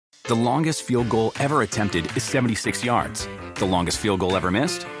The longest field goal ever attempted is 76 yards. The longest field goal ever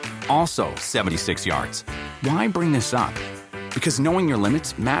missed? Also 76 yards. Why bring this up? Because knowing your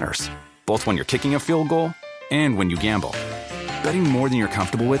limits matters, both when you're kicking a field goal and when you gamble. Betting more than you're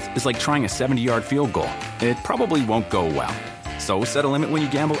comfortable with is like trying a 70-yard field goal. It probably won't go well. So set a limit when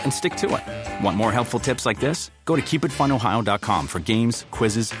you gamble and stick to it. Want more helpful tips like this? Go to keepitfunohio.com for games,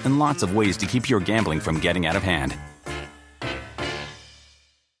 quizzes, and lots of ways to keep your gambling from getting out of hand.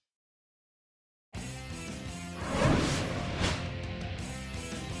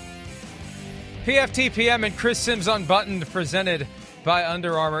 PFTPM and Chris Sims Unbuttoned, presented by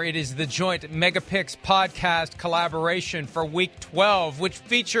Under Armour. It is the joint Megapix podcast collaboration for Week 12, which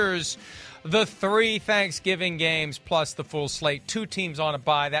features the 3 Thanksgiving games plus the full slate. 2 teams on a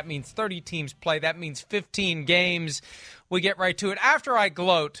bye. That means 30 teams play. That means 15 games. We get right to it. After I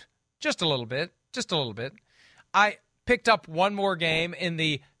gloat just a little bit, I picked up one more game in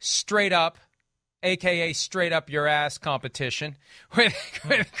the straight up, a.k.a. straight up your ass competition with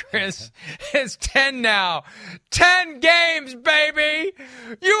Chris. It's 10 now. 10 games, baby!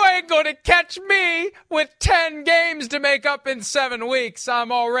 You ain't gonna catch me with 10 games to make up in 7 weeks.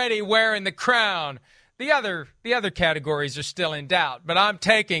 I'm already wearing the crown. The other categories are still in doubt, but I'm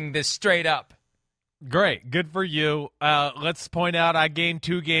taking this straight up. Great. Good for you. Let's point out I gained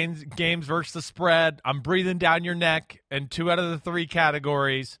 2 games versus the spread. I'm breathing down your neck in 2 out of the 3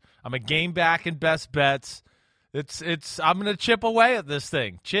 categories. I'm a game back in best bets. I'm going to chip away at this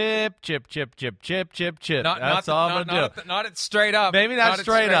thing. Chip. That's all I'm going to do. Not at straight up. Maybe not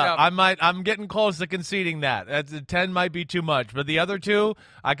straight up. I'm getting close to conceding that. 10 might be too much. But the other 2,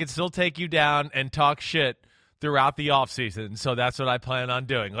 I could still take you down and talk shit throughout the offseason. So that's what I plan on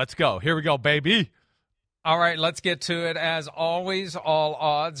doing. Let's go. Here we go, baby. All right, let's get to it. As always, all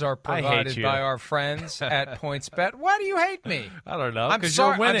odds are provided by our friends at PointsBet. Why do you hate me? I don't know, because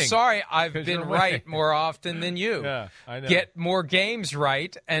you're winning. I'm sorry, I've been right more often than you. Yeah, I know. Get more games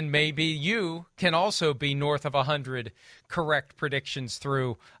right, and maybe you can also be north of 100 correct predictions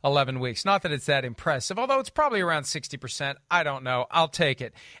through 11 weeks. Not that it's that impressive, although it's probably around 60%. I don't know. I'll take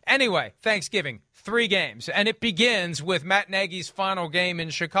it. Anyway, Thanksgiving. 3 games, and it begins with Matt Nagy's final game in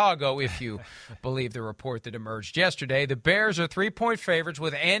Chicago, if you believe the report that emerged yesterday. The Bears are 3-point favorites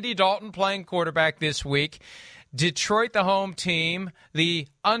with Andy Dalton playing quarterback this week. Detroit, the home team, the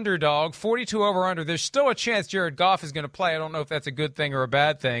underdog, 42 over-under. There's still a chance Jared Goff is going to play. I don't know if that's a good thing or a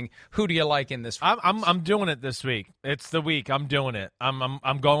bad thing. Who do you like in this one? I'm doing it this week. It's the week. I'm doing it. I'm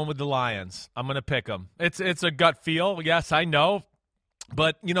going with the Lions. I'm going to pick them. It's a gut feel. Yes, I know.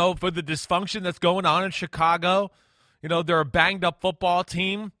 But, for the dysfunction that's going on in Chicago, they're a banged-up football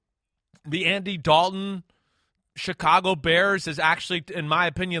team. The Andy Dalton Chicago Bears is actually, in my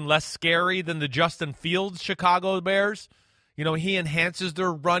opinion, less scary than the Justin Fields Chicago Bears. He enhances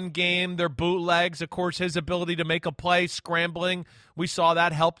their run game, their bootlegs, of course, his ability to make a play, scrambling. We saw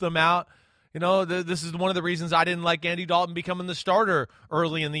that help them out. This is one of the reasons I didn't like Andy Dalton becoming the starter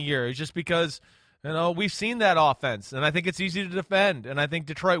early in the year. It's just because – we've seen that offense, and I think it's easy to defend, and I think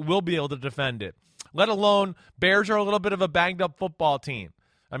Detroit will be able to defend it. Let alone, Bears are a little bit of a banged-up football team.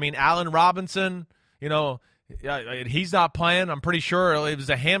 I mean, Allen Robinson, he's not playing. I'm pretty sure it was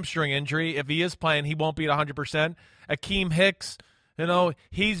a hamstring injury. If he is playing, he won't be at 100%. Akeem Hicks,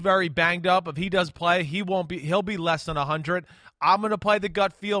 he's very banged up. If he does play, he'll be less than 100. I'm going to play the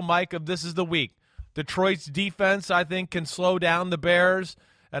gut feel, Mike, of this is the week. Detroit's defense, I think, can slow down the Bears.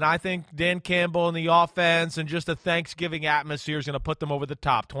 And I think Dan Campbell and the offense and just the Thanksgiving atmosphere is going to put them over the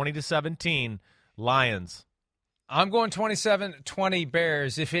top. 20-17, Lions. I'm going 27-20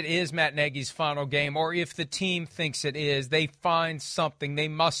 Bears. If it is Matt Nagy's final game, or if the team thinks it is, they find something, they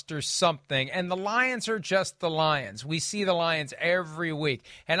muster something. And the Lions are just the Lions. We see the Lions every week.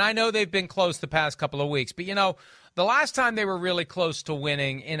 And I know they've been close the past couple of weeks. But, the last time they were really close to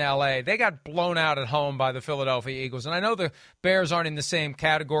winning in L.A., they got blown out at home by the Philadelphia Eagles. And I know the Bears aren't in the same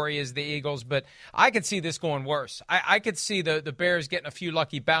category as the Eagles, but I could see this going worse. I could see the Bears getting a few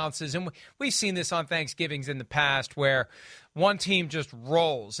lucky bounces. And we've seen this on Thanksgivings in the past where one team just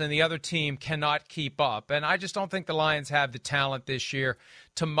rolls and the other team cannot keep up. And I just don't think the Lions have the talent this year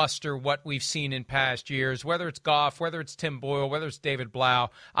to muster what we've seen in past years, whether it's Goff, whether it's Tim Boyle, whether it's David Blau.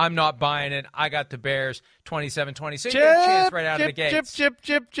 I'm not buying it. I got the Bears 27-20. So you get a chance right out of the gates. Chip.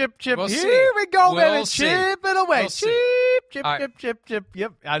 We'll Here see. we go, We'll baby. see. Chip it away. We'll see. Chip.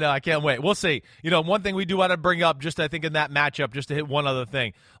 Yep. I know. I can't wait. We'll see. One thing we do want to bring up, just I think in that matchup, just to hit one other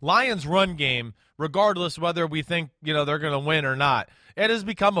thing. Lions run game, regardless whether we think, they're going to win or not, it has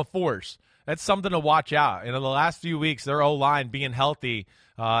become a force. That's something to watch out. The last few weeks, their O-line being healthy,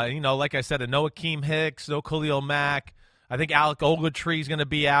 like I said, no Akeem Hicks, no Khalil Mack. I think Alec Ogletree is going to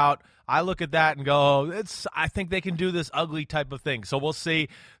be out. I look at that and go, I think they can do this ugly type of thing. So we'll see.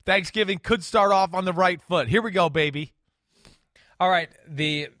 Thanksgiving could start off on the right foot. Here we go, baby. All right,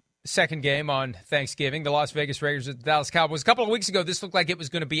 the second game on Thanksgiving, the Las Vegas Raiders at the Dallas Cowboys. A couple of weeks ago, this looked like it was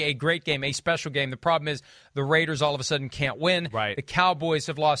going to be a great game, a special game. The problem is the Raiders all of a sudden can't win. Right. The Cowboys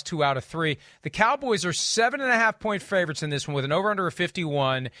have lost 2 out of 3. The Cowboys are 7.5-point favorites in this one with an over-under of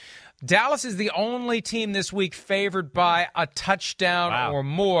 51. Dallas is the only team this week favored by a touchdown or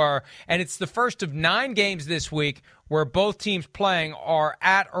more, and it's the first of 9 games this week where both teams playing are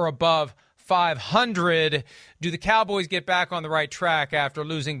at or above 500. Do the Cowboys get back on the right track after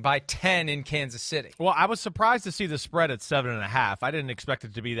losing by 10 in Kansas City? Well, I was surprised to see the spread at 7.5. I didn't expect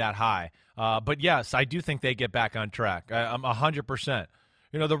it to be that high. But yes, I do think they get back on track. I'm 100%.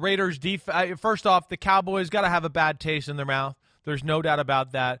 The Raiders first off, the Cowboys got to have a bad taste in their mouth. There's no doubt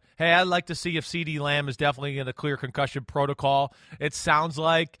about that. Hey, I'd like to see if CeeDee Lamb is definitely in a clear concussion protocol. It sounds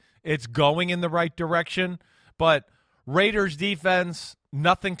like it's going in the right direction, but Raiders defense,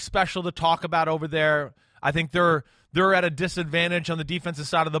 nothing special to talk about over there. I think they're at a disadvantage on the defensive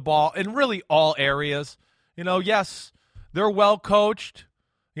side of the ball in really all areas. Yes, they're well coached.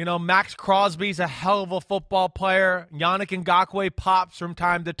 Max Crosby's a hell of a football player. Yannick Ngakoue pops from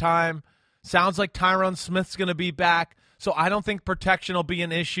time to time. Sounds like Tyron Smith's going to be back. So I don't think protection will be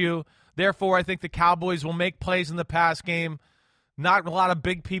an issue. Therefore, I think the Cowboys will make plays in the pass game. Not a lot of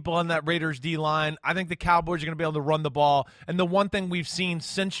big people on that Raiders D-line. I think the Cowboys are going to be able to run the ball. And the one thing we've seen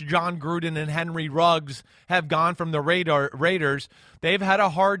since John Gruden and Henry Ruggs have gone from the Raiders, they've had a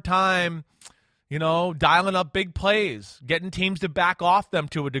hard time, dialing up big plays, getting teams to back off them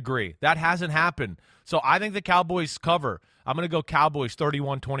to a degree. That hasn't happened. So I think the Cowboys cover. I'm going to go Cowboys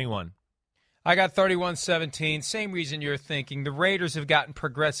 31-21. I got 31-17. Same reason you're thinking. The Raiders have gotten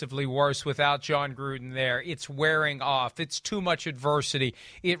progressively worse without John Gruden there. It's wearing off. It's too much adversity.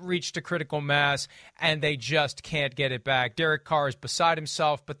 It reached a critical mass, and they just can't get it back. Derek Carr is beside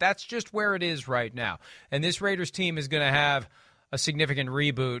himself, but that's just where it is right now. And this Raiders team is going to have a significant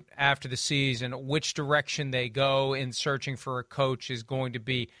reboot after the season. Which direction they go in searching for a coach is going to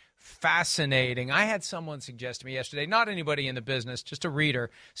be fascinating. I had someone suggest to me yesterday, not anybody in the business, just a reader,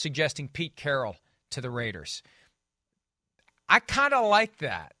 suggesting Pete Carroll to the Raiders. I kind of like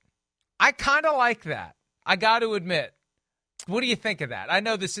that. I got to admit. What do you think of that? I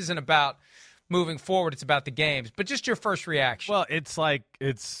know this isn't about moving forward. It's about the games. But just your first reaction. Well, it's like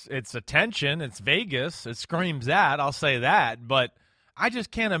it's attention. It's Vegas. It screams that. I'll say that. But I just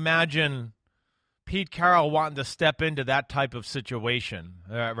can't imagine Pete Carroll wanting to step into that type of situation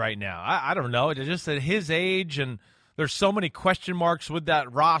right now. I don't know. It's just at his age, and there's so many question marks with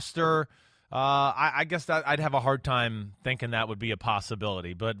that roster. I guess that I'd have a hard time thinking that would be a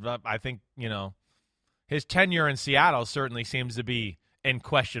possibility. But I think, his tenure in Seattle certainly seems to be in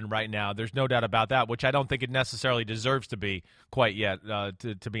question right now. There's no doubt about that, which I don't think it necessarily deserves to be quite yet,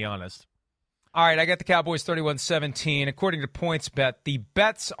 to be honest. All right, I got the Cowboys 31-17. According to PointsBet, the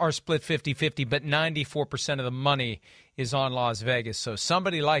bets are split 50-50, but 94% of the money is on Las Vegas. So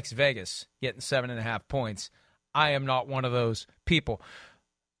somebody likes Vegas getting 7.5 points. I am not one of those people.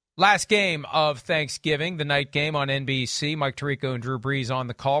 Last game of Thanksgiving, the night game on NBC. Mike Tirico and Drew Brees on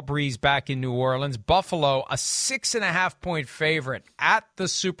the call. Brees back in New Orleans. Buffalo, a 6.5-point favorite at the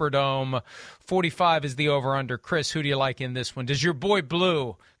Superdome. 45 is the over-under. Chris, who do you like in this one? Does your boy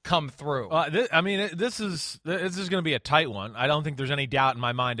Blue come through? This is going to be a tight one. I don't think there's any doubt in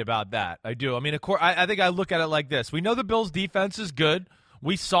my mind about that. I do. Of course, I think I look at it like this. We know the Bills' defense is good.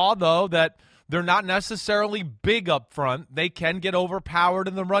 We saw, though, that they're not necessarily big up front. They can get overpowered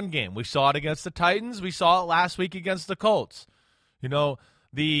in the run game. We saw it against the Titans. We saw it last week against the Colts.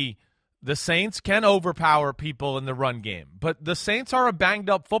 The Saints can overpower people in the run game. But the Saints are a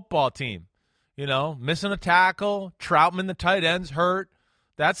banged-up football team. Missing a tackle, Troutman, the tight end's hurt.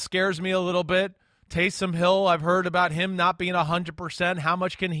 That scares me a little bit. Taysom Hill, I've heard about him not being 100%. How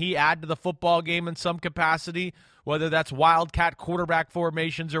much can he add to the football game in some capacity, whether that's wildcat quarterback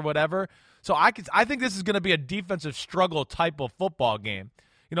formations or whatever? So I think this is going to be a defensive struggle type of football game.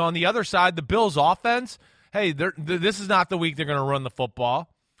 On the other side, the Bills' offense, hey, this is not the week they're going to run the football.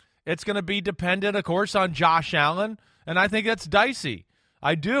 It's going to be dependent, of course, on Josh Allen, and I think that's dicey.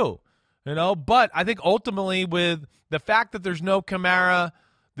 I do. But I think ultimately with the fact that there's no Kamara,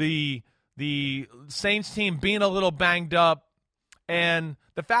 the Saints team being a little banged up, and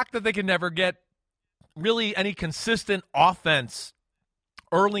the fact that they can never get really any consistent offense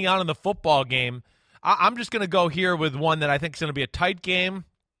early on in the football game, I'm just going to go here with one that I think is going to be a tight game,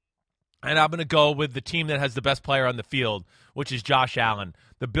 and I'm going to go with the team that has the best player on the field, which is Josh Allen.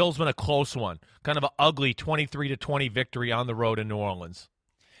 the Bills win a close one, kind of an ugly 23-20 victory on the road in New Orleans.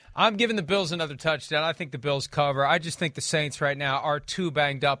 I'm giving the Bills another touchdown. I think the Bills cover. I just think the Saints right now are too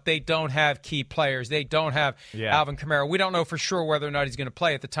banged up. They don't have key players. They don't have Alvin Kamara. We don't know for sure whether or not he's going to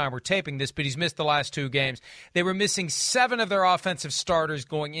play at the time we're taping this, but he's missed the last 2 games. They were missing 7 of their offensive starters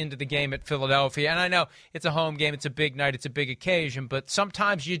going into the game at Philadelphia. And I know it's a home game. It's a big night. It's a big occasion. But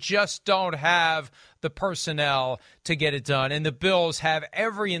sometimes you just don't have the personnel to get it done. And the Bills have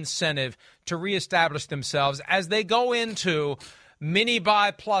every incentive to reestablish themselves as they go into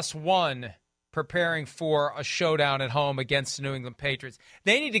mini-bye +1, preparing for a showdown at home against the New England Patriots.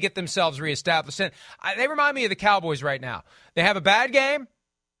 They need to get themselves reestablished. And they remind me of the Cowboys right now. They have a bad game,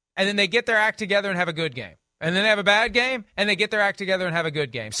 and then they get their act together and have a good game. And then they have a bad game, and they get their act together and have a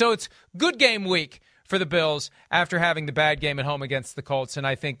good game. So it's good game week for the Bills after having the bad game at home against the Colts, and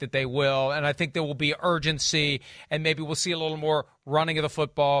I think that they will. And I think there will be urgency, and maybe we'll see a little more running of the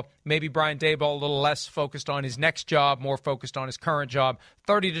football. Maybe Brian Daboll a little less focused on his next job, more focused on his current job.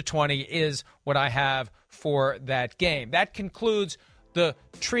 30-20 is what I have for that game. That concludes the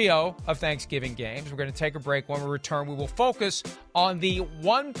trio of Thanksgiving games. We're going to take a break. When we return, we will focus on the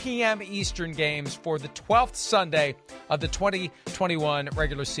 1 p.m. Eastern games for the 12th Sunday of the 2021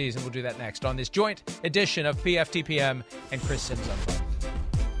 regular season. We'll do that next on this joint edition of PFTPM and Chris Sims Unbuttoned.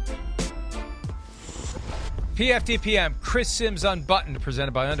 PFTPM, Chris Sims Unbuttoned,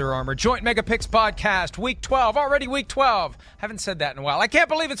 presented by Under Armour. Joint Mega Picks podcast, Week 12. Already Week 12. Haven't said that in a while. I can't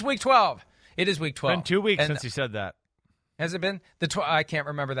believe it's Week 12. It is Week 12. It's been 2 weeks since you said that. Has it been? I can't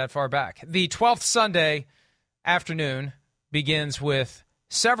remember that far back. The 12th Sunday afternoon begins with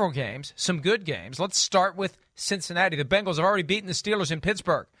several games, some good games. Let's start with Cincinnati. The Bengals have already beaten the Steelers in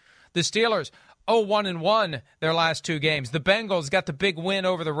Pittsburgh. The Steelers 0-1-1 their last 2 games. The Bengals got the big win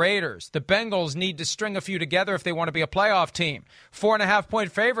over the Raiders. The Bengals need to string a few together if they want to be a playoff team.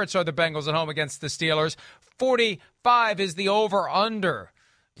 4.5-point favorites are the Bengals at home against the Steelers. 45 is the over-under.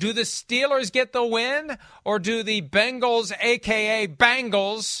 Do the Steelers get the win, or do the Bengals, a.k.a.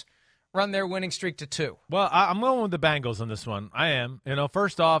 Bangles, run their winning streak to 2? Well, I'm going with the Bengals on this one. I am.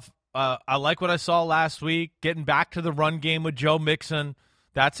 First off, I like what I saw last week, getting back to the run game with Joe Mixon.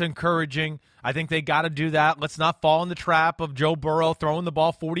 That's encouraging. I think they got to do that. Let's not fall in the trap of Joe Burrow throwing the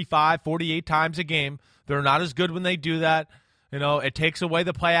ball 45, 48 times a game. They're not as good when they do that. It takes away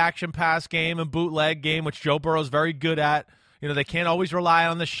the play-action pass game and bootleg game, which Joe Burrow's very good at. They can't always rely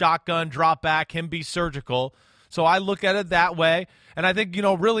on the shotgun, drop back, him be surgical. So I look at it that way. And I think,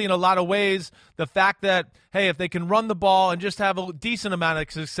 really in a lot of ways, the fact that, hey, if they can run the ball and just have a decent amount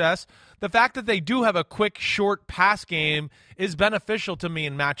of success, the fact that they do have a quick, short pass game is beneficial to me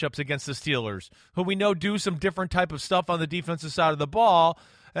in matchups against the Steelers, who we know do some different type of stuff on the defensive side of the ball.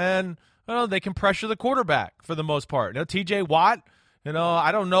 And, they can pressure the quarterback for the most part. TJ Watt,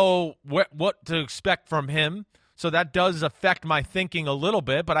 I don't know what to expect from him. So that does affect my thinking a little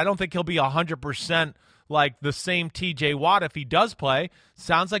bit, but I don't think he'll be 100% like the same T.J. Watt if he does play.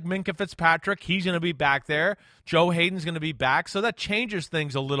 Sounds like Minkah Fitzpatrick, he's going to be back there. Joe Hayden's going to be back, so that changes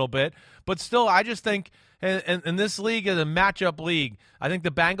things a little bit. But still, I just think in this league is a matchup league. I think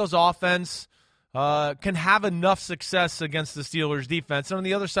the Bengals offense can have enough success against the Steelers defense. And on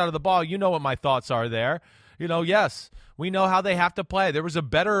the other side of the ball, you know what my thoughts are there. Yes, we know how they have to play. There was a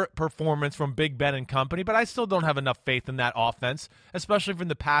better performance from Big Ben and company, but I still don't have enough faith in that offense, especially from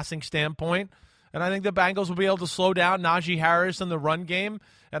the passing standpoint. And I think the Bengals will be able to slow down Najee Harris in the run game,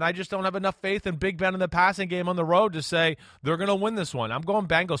 and I just don't have enough faith in Big Ben in the passing game on the road to say they're going to win this one. I'm going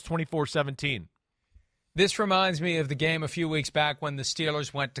Bengals 24-17. This reminds me of the game a few weeks back when the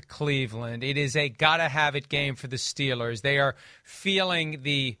Steelers went to Cleveland. It is a gotta-have-it game for the Steelers. They are feeling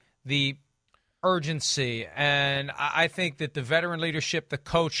the urgency, and I think that the veteran leadership, the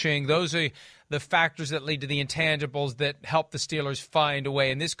coaching, those are the factors that lead to the intangibles that help the Steelers find a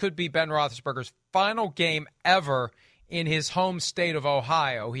way. And this could be Ben Roethlisberger's final game ever in his home state of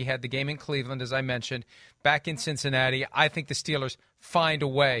Ohio. He had the game in Cleveland, as I mentioned, back in Cincinnati. I think the Steelers find a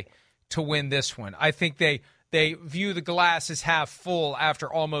way to win this one. I think they view the glass as half full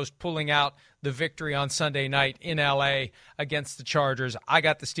after almost pulling out the victory on Sunday night in L.A. against the Chargers. I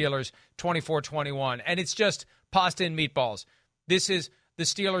got the Steelers 24-21, and it's just pasta and meatballs. This is the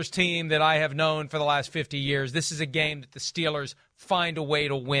Steelers team that I have known for the last 50 years. This is a game that the Steelers find a way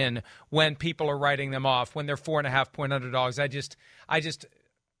to win when people are writing them off, when they're 4.5-point underdogs. I just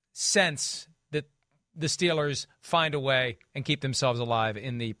sense that the Steelers find a way and keep themselves alive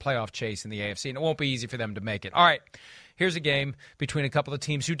in the playoff chase in the AFC, and it won't be easy for them to make it. All right, here's a game between a couple of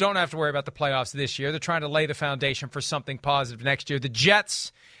teams who don't have to worry about the playoffs this year. They're trying to lay the foundation for something positive next year. The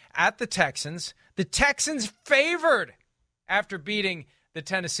Jets at the Texans. The Texans favored after beating the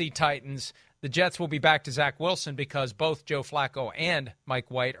Tennessee Titans. The Jets will be back to Zach Wilson because both Joe Flacco and Mike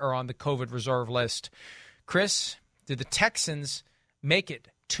White are on the COVID reserve list. Chris, did the Texans make it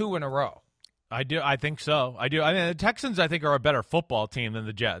 2 in a row? I do. I think so. I do. I mean, the Texans, I think, are a better football team than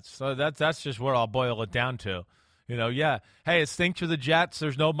the Jets. So that's just what I'll boil it down to. Yeah. Hey, it stinks for the Jets.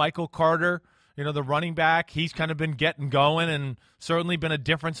 There's no Michael Carter. The running back, he's kind of been getting going and certainly been a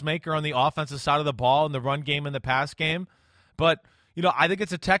difference maker on the offensive side of the ball in the run game and the pass game. But, I think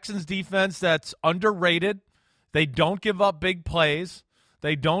it's a Texans defense that's underrated. They don't give up big plays.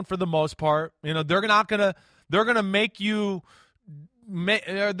 They don't for the most part. They're going to make you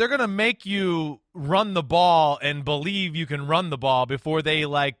run the ball and believe you can run the ball before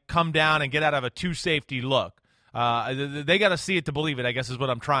they come down and get out of a 2-safety look. They got to see it to believe it, I guess is what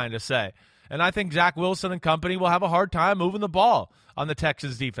I'm trying to say. And I think Zach Wilson and company will have a hard time moving the ball on the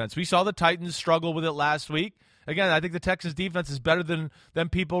Texans defense. We saw the Titans struggle with it last week. Again, I think the Texans defense is better than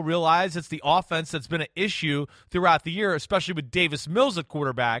people realize. It's the offense that's been an issue throughout the year, especially with Davis Mills at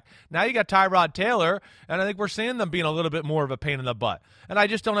quarterback. Now you got Tyrod Taylor, and I think we're seeing them being a little bit more of a pain in the butt. And I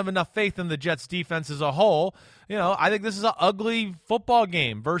just don't have enough faith in the Jets defense as a whole. I think this is an ugly football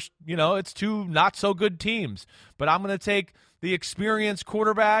game versus, it's two not-so-good teams. But I'm going to take the experienced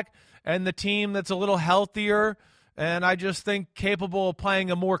quarterback and the team that's a little healthier, and I just think capable of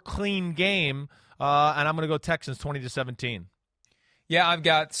playing a more clean game, and I'm going to go Texans 20-17. Yeah, I've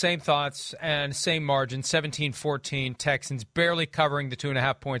got same thoughts and same margin, 17-14, Texans barely covering the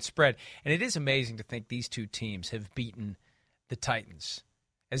 2.5-point spread. And it is amazing to think these two teams have beaten the Titans.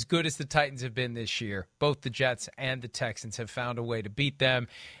 As good as the Titans have been this year, both the Jets and the Texans have found a way to beat them.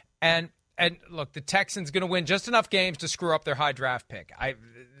 And look, the Texans going to win just enough games to screw up their high draft pick.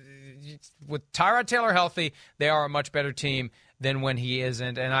 With Tyrod Taylor healthy, they are a much better team than when he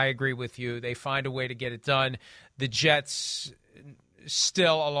isn't, and I agree with you. They find a way to get it done. The Jets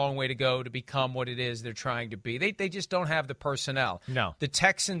still a long way to go to become what it is they're trying to be. They just don't have the personnel. No. The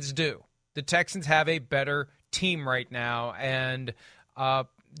Texans do. The Texans have a better team right now, and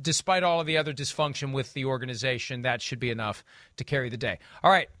despite all of the other dysfunction with the organization, that should be enough to carry the day.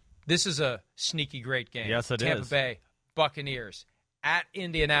 All right, this is a sneaky great game. Yes, it is. Tampa Bay Buccaneers at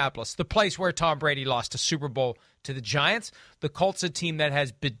Indianapolis, the place where Tom Brady lost a Super Bowl to the Giants. The Colts, a team that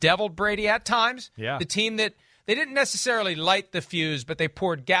has bedeviled Brady at times. Yeah. The team that they didn't necessarily light the fuse, but they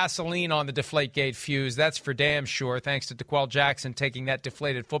poured gasoline on the Deflategate fuse. That's for damn sure, thanks to DeQuell Jackson taking that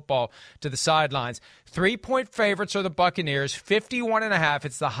deflated football to the sidelines. 3-point favorites are the Buccaneers, 51.5.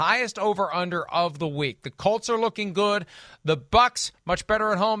 It's the highest over-under of the week. The Colts are looking good. The Bucs, much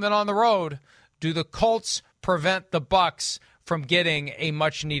better at home than on the road. Do the Colts prevent the Bucs from getting a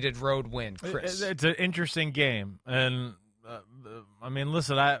much-needed road win, Chris? It's an interesting game. And,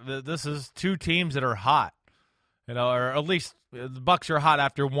 listen, this is two teams that are hot. Or at least the Bucs are hot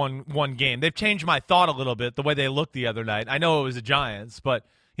after one game. They've changed my thought a little bit, the way they looked the other night. I know it was the Giants, but,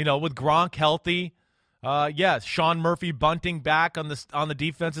 with Gronk healthy, yes, Sean Murphy bunting back on the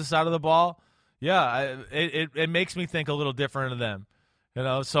defensive side of the ball, yeah, it makes me think a little different of them.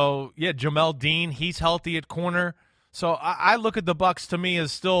 So, yeah, Jamel Dean, he's healthy at corner. So I look at the Bucs to me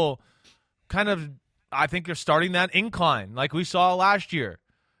as still kind of, I think they're starting that incline like we saw last year.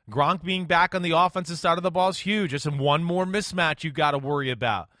 Gronk being back on the offensive side of the ball is huge. It's one more mismatch you got to worry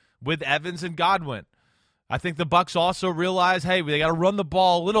about with Evans and Godwin. I think the Bucs also realize, hey, they got to run the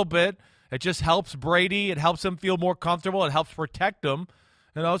ball a little bit. It just helps Brady. It helps him feel more comfortable. It helps protect him.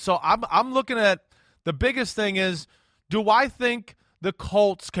 So I'm looking at the biggest thing is, do I think the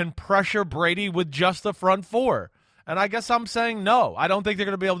Colts can pressure Brady with just the front four? And I guess I'm saying no. I don't think they're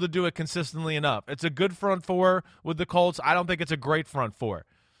going to be able to do it consistently enough. It's a good front four with the Colts. I don't think it's a great front four.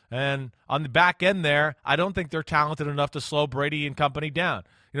 And on the back end there, I don't think they're talented enough to slow Brady and company down.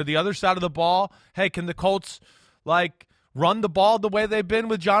 The other side of the ball, hey, can the Colts, run the ball the way they've been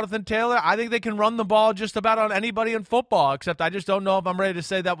with Jonathan Taylor? I think they can run the ball just about on anybody in football, except I just don't know if I'm ready to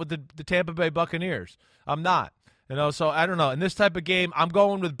say that with the Tampa Bay Buccaneers. I'm not. So I don't know. In this type of game, I'm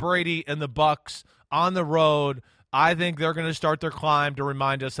going with Brady and the Bucs on the road. I think they're going to start their climb to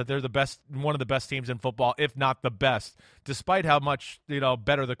remind us that they're the best, one of the best teams in football, if not the best, despite how much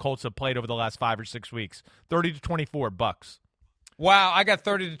better the Colts have played over the last 5 or 6 weeks. 30-24 Bucs. Wow, I got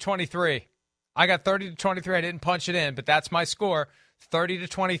 30-23. I didn't punch it in, but that's my score.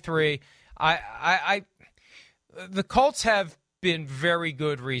 30-23. The Colts have been very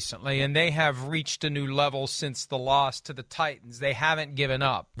good recently, and they have reached a new level since the loss to the Titans. They haven't given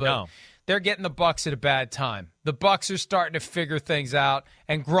up. But no. They're getting the Bucs at a bad time. The Bucs are starting to figure things out,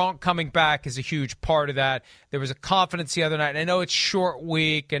 and Gronk coming back is a huge part of that. There was a confidence the other night. I know it's short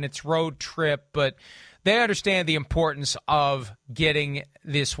week and it's road trip, but they understand the importance of getting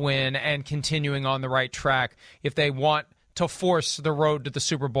this win and continuing on the right track if they want to force the road to the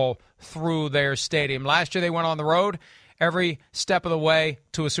Super Bowl through their stadium. Last year they went on the road every step of the way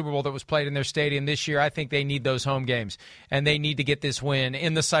to a Super Bowl that was played in their stadium. This year, I think they need those home games, and they need to get this win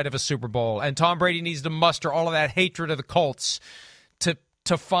in the sight of a Super Bowl. And Tom Brady needs to muster all of that hatred of the Colts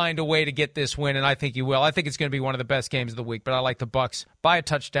to find a way to get this win, and I think he will. I think it's going to be one of the best games of the week, but I like the Bucs by a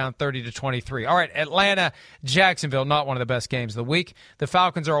touchdown, 30-23. All right, Atlanta, Jacksonville, not one of the best games of the week. The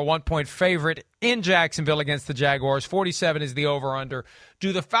Falcons are a 1-point favorite in Jacksonville against the Jaguars. 47 is the over-under.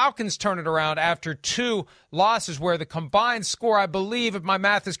 Do the Falcons turn it around after 2 losses where the combined score, I believe, if my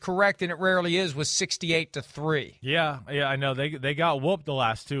math is correct, and it rarely is, was 68-3? Yeah, I know. They got whooped the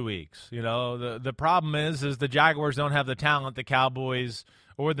last 2 weeks. You know, the problem is the Jaguars don't have the talent the Cowboys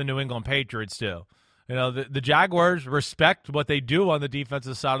or the New England Patriots do. You know, the Jaguars respect what they do on the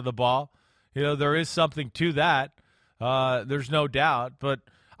defensive side of the ball. You know, there is something to that. There's no doubt. But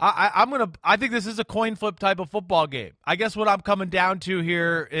I think this is a coin flip type of football game. I guess what I'm coming down to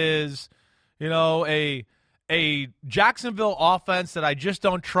here is, you know, a Jacksonville offense that I just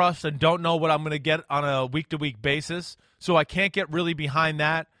don't trust and don't know what I'm going to get on a week-to-week basis. So I can't get really behind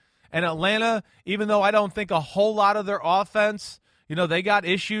that. And Atlanta, even though I don't think a whole lot of their offense, you know, they got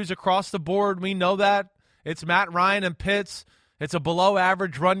issues across the board. We know that. It's Matt Ryan and Pitts. It's a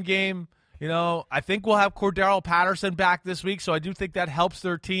below-average run game. You know, I think we'll have Cordarrelle Patterson back this week, so I do think that helps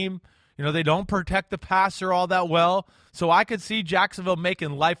their team. You know, they don't protect the passer all that well, so I could see Jacksonville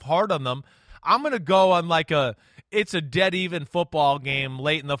making life hard on them. I'm going to go on it's a dead-even football game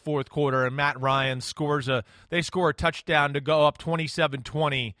late in the fourth quarter, and Matt Ryan score a touchdown to go up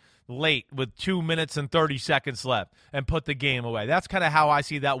 27-20 late with 2 minutes and 30 seconds left and put the game away. That's kind of how I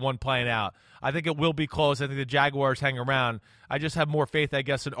see that one playing out. I think it will be close. I think the Jaguars hang around. I just have more faith, I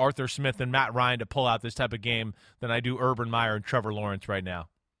guess, in Arthur Smith and Matt Ryan to pull out this type of game than I do Urban Meyer and Trevor Lawrence right now.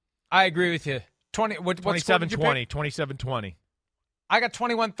 I agree with you. 27-20. I got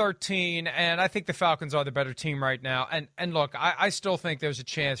 21-13, and I think the Falcons are the better team right now. And look, I still think there's a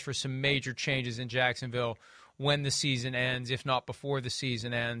chance for some major changes in Jacksonville when the season ends, if not before the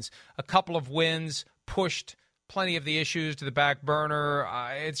season ends. A couple of wins pushed plenty of the issues to the back burner.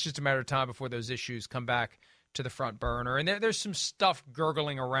 It's just a matter of time before those issues come back to the front burner. And there's some stuff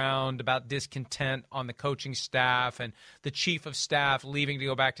gurgling around about discontent on the coaching staff and the chief of staff leaving to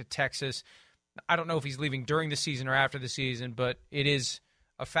go back to Texas. I don't know if he's leaving during the season or after the season, but it is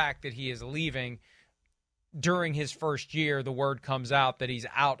a fact that he is leaving. During his first year, the word comes out that he's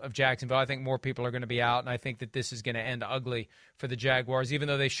out of Jacksonville. I think more people are going to be out, and I think that this is going to end ugly for the Jaguars, even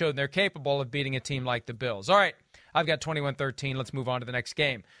though they showed they're capable of beating a team like the Bills. All right, I've got 21-13. Let's move on to the next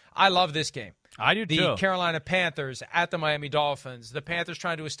game. I love this game. I do, too. The Carolina Panthers at the Miami Dolphins. The Panthers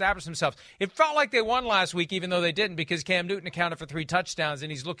trying to establish themselves. It felt like they won last week, even though they didn't, because Cam Newton accounted for 3 touchdowns, and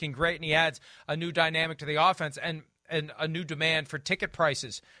he's looking great, and he adds a new dynamic to the offense and a new demand for ticket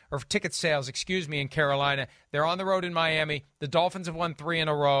prices, or for ticket sales, in Carolina. They're on the road in Miami. The Dolphins have won 3 in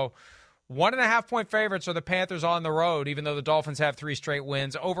a row. 1.5-point favorites are the Panthers on the road, even though the Dolphins have 3 straight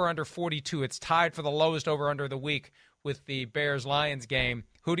wins. Over under 42. It's tied for the lowest over under of the week with the Bears-Lions game.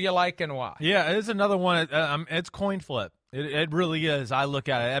 Who do you like and why? Yeah, it's another one. It's coin flip. It really is. I look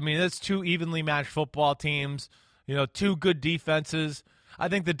at it. I mean, it's 2 evenly matched football teams, 2 good defenses. I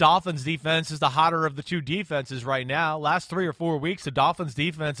think the Dolphins' defense is the hotter of the 2 defenses right now. Last 3 or 4 weeks, the Dolphins'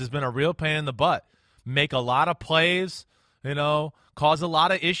 defense has been a real pain in the butt. Make a lot of plays, cause a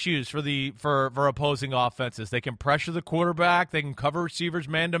lot of issues for opposing offenses. They can pressure the quarterback. They can cover receivers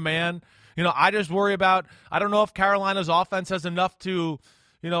man-to-man. I just worry about – I don't know if Carolina's offense has enough to,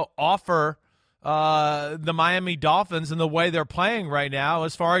 offer the Miami Dolphins in the way they're playing right now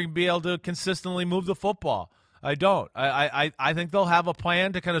as far as being able to consistently move the football. I don't. I think they'll have a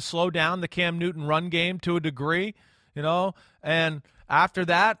plan to kind of slow down the Cam Newton run game to a degree, and after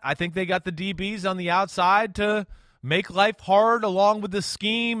that, I think they got the DBs on the outside to make life hard along with the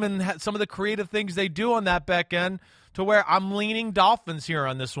scheme and some of the creative things they do on that back end to where I'm leaning Dolphins here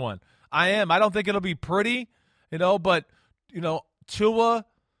on this one. I am. I don't think it'll be pretty, but, Tua,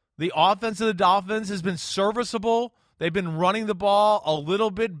 the offense of the Dolphins has been serviceable. They've been running the ball a little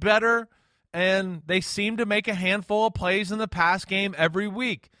bit better. And they seem to make a handful of plays in the pass game every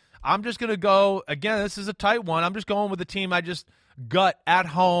week. I'm just going to go, again, this is a tight one. I'm just going with the team I just gut at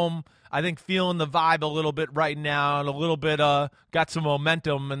home. I think feeling the vibe a little bit right now and a little bit got some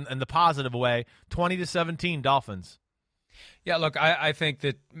momentum in the positive way. 20-17 Dolphins. Yeah, look, I think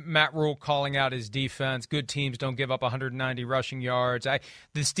that Matt Rule calling out his defense, good teams don't give up 190 rushing yards.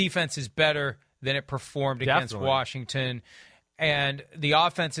 This defense is better than it performed against Washington. and the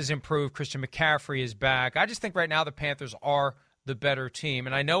offense has improved. Christian McCaffrey is back. I just think right now the Panthers are the better team,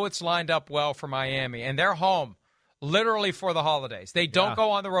 and I know it's lined up well for Miami, and they're home literally for the holidays. They don't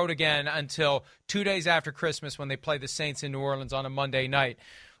go on the road again until 2 days after Christmas when they play the Saints in New Orleans on a Monday night.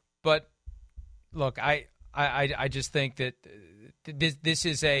 But look, I just think that this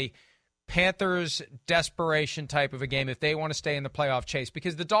is a Panthers desperation type of a game if they want to stay in the playoff chase,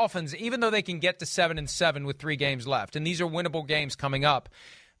 because the Dolphins, even though they can get to 7-7 with 3 games left, and these are winnable games coming up,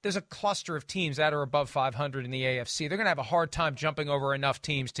 there's a cluster of teams that are above 500 in the AFC. They're going to have a hard time jumping over enough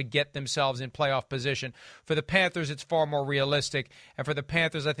teams to get themselves in playoff position. For the Panthers, it's far more realistic. And for the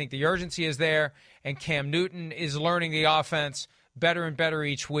Panthers, I think the urgency is there, and Cam Newton is learning the offense better and better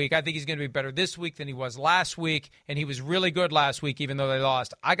each week. I think he's going to be better this week than he was last week, and he was really good last week even though they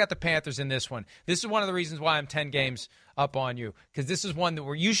lost. I got the Panthers in this one. This is one of the reasons why I'm 10 games up on you, because this is one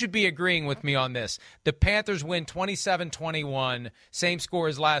where you should be agreeing with me on this. The Panthers win 27-21, same score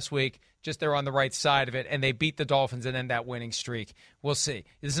as last week, just they're on the right side of it, and they beat the Dolphins and end that winning streak. We'll see.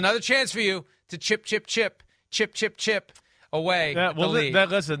 There's another chance for you to chip away. Yeah, well,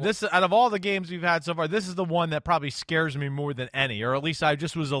 listen, this out of all the games we've had so far, this is the one that probably scares me more than any, or at least I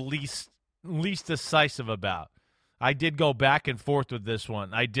just was the least decisive about. I did go back and forth with this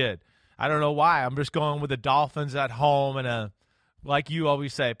one. I did. I don't know why. I'm just going with the Dolphins at home and a, like you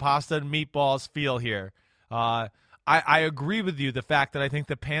always say, pasta and meatballs feel here. I agree with you, the fact that I think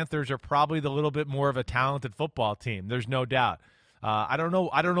the Panthers are probably the little bit more of a talented football team. There's no doubt. I don't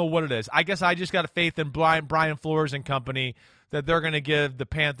know what it is. I guess I just got faith in Brian Flores and company that they're going to give the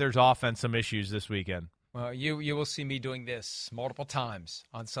Panthers offense some issues this weekend. Well, you will see me doing this multiple times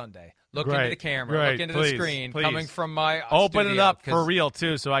on Sunday. Look into the camera, look into the screen, coming from my Open studio, it up for real,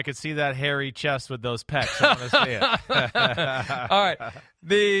 too, so I could see that hairy chest with those pecs. I want to see it. All right.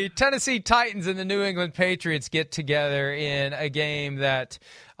 The Tennessee Titans and the New England Patriots get together in a game that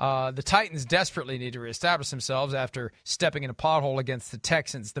the Titans desperately need to reestablish themselves after stepping in a pothole against the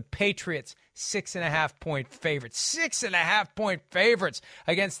Texans. The Patriots, 6.5-point favorites. 6.5-point favorites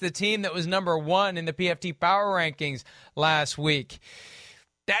against the team that was number 1 in the PFT Power Rankings last week.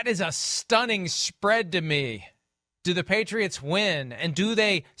 That is a stunning spread to me. Do the Patriots win? And do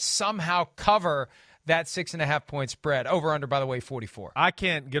they somehow cover that 6.5-point spread? Over under, by the way, 44. I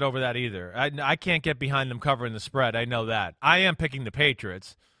can't get over that either. I can't get behind them covering the spread. I know that. I am picking the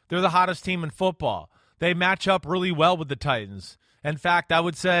Patriots. They're the hottest team in football. They match up really well with the Titans. In fact, I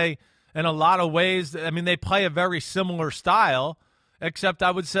would say in a lot of ways, I mean, they play a very similar style, except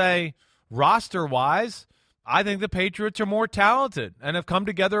I would say roster-wise, I think the Patriots are more talented and have come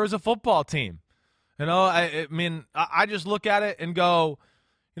together as a football team. You know, I mean, I just look at it and go,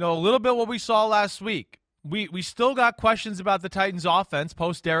 you know, a little bit what we saw last week. We still got questions about the Titans' offense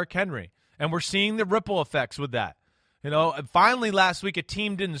post Derrick Henry, and we're seeing the ripple effects with that. You know, and finally last week a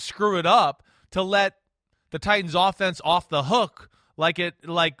team didn't screw it up to let the Titans' offense off the hook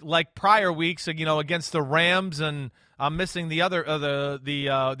like prior weeks, you know, against the Rams, and I'm missing the other the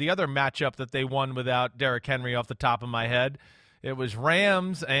other matchup that they won without Derrick Henry off the top of my head. It was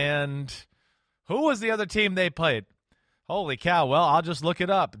Rams, and who was the other team they played? Holy cow! Well, I'll just look it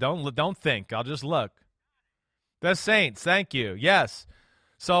up. Don't think. I'll just look. The Saints. Thank you. Yes.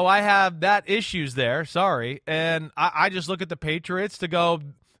 So I have that issues there. Sorry, and I just look at the Patriots to go.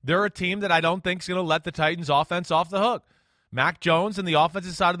 They're a team that I don't think is going to let the Titans' offense off the hook. Mac Jones and the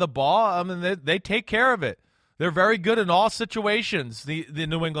offensive side of the ball, I mean, they take care of it. They're very good in all situations, the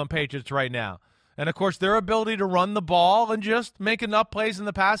New England Patriots right now. And, of course, their ability to run the ball and just make enough plays in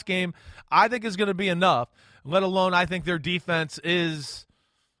the pass game, I think is going to be enough, let alone I think their defense is,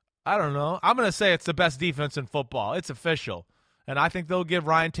 I don't know, I'm going to say it's the best defense in football. It's official. And I think they'll give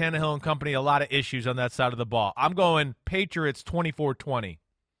Ryan Tannehill and company a lot of issues on that side of the ball. I'm going Patriots 24-20.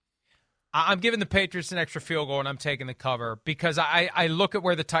 I'm giving the Patriots an extra field goal, and I'm taking the cover because I look at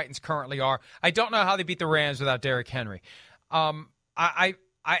where the Titans currently are. I don't know how they beat the Rams without Derrick Henry. I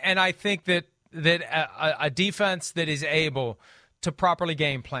think that a defense that is able to properly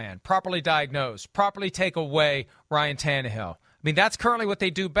game plan, properly diagnose, properly take away Ryan Tannehill. I mean, that's currently what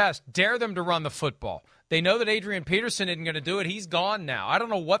they do best. Dare them to run the football. They know that Adrian Peterson isn't going to do it. He's gone now. I don't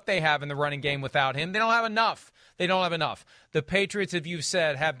know what they have in the running game without him. They don't have enough. The Patriots, as you've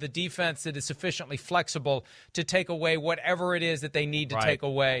said, have the defense that is sufficiently flexible to take away whatever it is that they need to take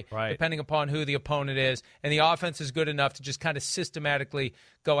away, depending upon who the opponent is. And the offense is good enough to just kind of systematically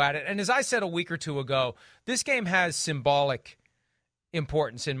go at it. And as I said a week or two ago, this game has symbolic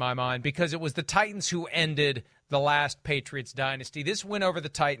importance in my mind because it was the Titans who ended the last Patriots dynasty. This win over the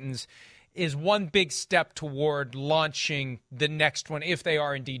Titans is one big step toward launching the next one if they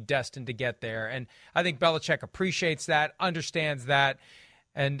are indeed destined to get there. And I think Belichick appreciates that, understands that.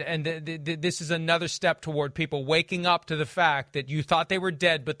 And this is another step toward people waking up to the fact that you thought they were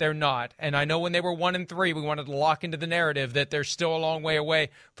dead, but they're not. And I know when they were 1-3, we wanted to lock into the narrative that they're still a long way away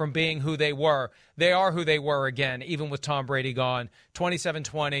from being who they were. They are who they were again, even with Tom Brady gone.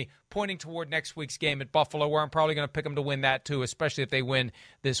 27-20, pointing toward next week's game at Buffalo, where I'm probably going to pick them to win that too, especially if they win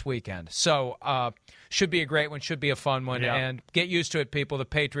this weekend. So should be a great one, should be a fun one. Yeah. And get used to it, people. The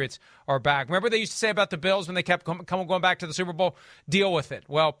Patriots are back. Remember they used to say about the Bills when they kept going back to the Super Bowl? Deal with it.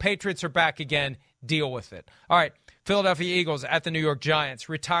 Well, Patriots are back again. Deal with it. All right, Philadelphia Eagles at the New York Giants,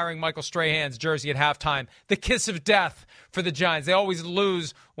 retiring Michael Strahan's jersey at halftime. The kiss of death for the Giants. They always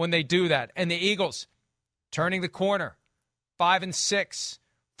lose when they do that. And the Eagles turning the corner, 5-6.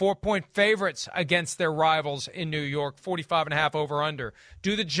 4-point favorites against their rivals in New York, 45.5 over-under.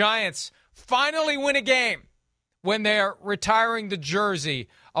 Do the Giants finally win a game when they're retiring the jersey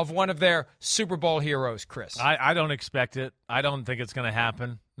of one of their Super Bowl heroes, Chris? I don't expect it. I don't think it's going to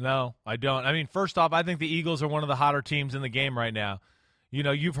happen. No, I don't. I mean, first off, I think the Eagles are one of the hotter teams in the game right now. You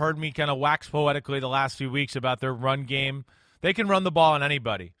know, you've heard me kind of wax poetically the last few weeks about their run game. They can run the ball on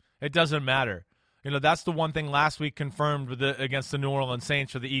anybody. It doesn't matter. You know, that's the one thing last week confirmed against the New Orleans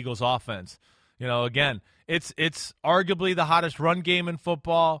Saints for the Eagles offense. You know, again, it's arguably the hottest run game in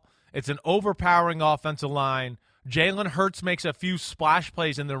football. It's an overpowering offensive line. Jalen Hurts makes a few splash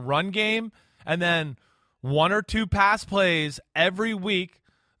plays in the run game, and then one or two pass plays every week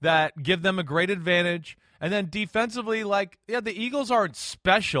that give them a great advantage. And then defensively, the Eagles aren't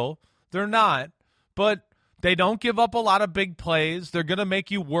special. They're not. But they don't give up a lot of big plays. They're going to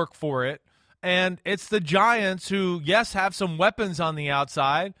make you work for it. And it's the Giants who, yes, have some weapons on the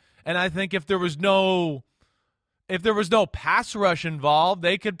outside. And I think if there was no pass rush involved,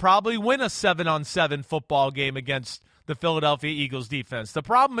 they could probably win a 7-on-7 football game against the Philadelphia Eagles defense. The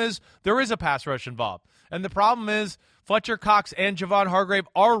problem is there is a pass rush involved. And the problem is Fletcher Cox and Javon Hargrave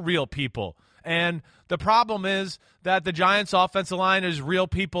are real people. And the problem is that the Giants offensive line is real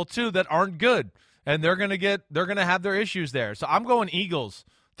people too that aren't good. And they're going to have their issues there. So I'm going Eagles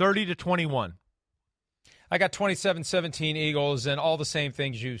 30-21. I got 27-17 Eagles, and all the same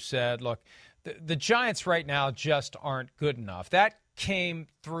things you said. Look, the Giants right now just aren't good enough. That came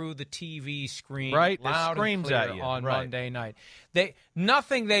through the TV screen loud and clear on Monday night.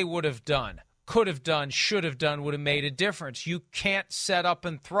 Nothing they would have done, could have done, should have done would have made a difference. You can't set up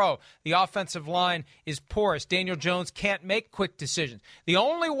and throw. The offensive line is porous. Daniel Jones can't make quick decisions. The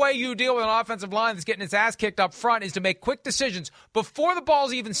only way you deal with an offensive line that's getting its ass kicked up front is to make quick decisions before the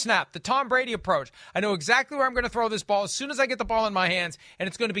ball's even snapped. The Tom Brady approach. I know exactly where I'm going to throw this ball as soon as I get the ball in my hands, and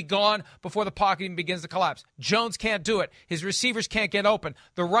it's going to be gone before the pocket even begins to collapse. Jones can't do it. His receivers can't get open.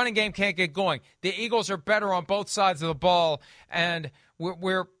 The running game can't get going. The Eagles are better on both sides of the ball, and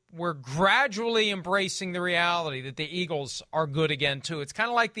we're gradually embracing the reality that the Eagles are good again, too. It's kind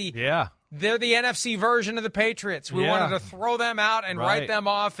of like they're the NFC version of the Patriots. We wanted to throw them out and write them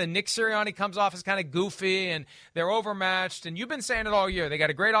off, and Nick Sirianni comes off as kind of goofy, and they're overmatched. And you've been saying it all year. They got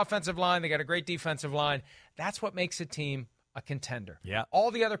a great offensive line. They got a great defensive line. That's what makes a team a contender. Yeah.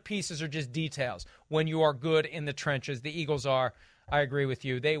 All the other pieces are just details when you are good in the trenches. The Eagles are. I agree with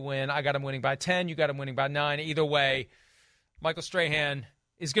you. They win. I got them winning by 10. You got them winning by 9. Either way, Michael Strahan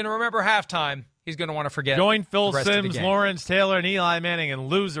is going to remember halftime. He's going to want to forget. Join Phil Simms, Lawrence Taylor, and Eli Manning in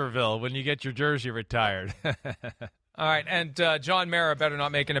Loserville when you get your jersey retired. All right, and John Mara better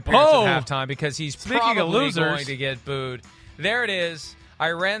not make an appearance at halftime because he's probably going to get booed. There it is. I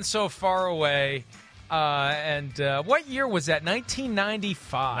ran so far away. And what year was that?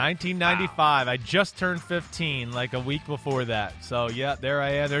 1995. 1995. Wow. I just turned 15 like a week before that. So, yeah, there I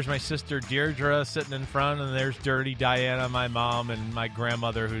am. There's my sister Deirdre sitting in front, and there's Dirty Diana, my mom, and my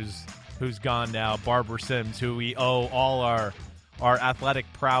grandmother who's gone now, Barbara Simms, who we owe all our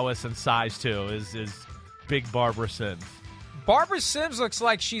athletic prowess and size to, is big Barbara Simms. Barbara Simms looks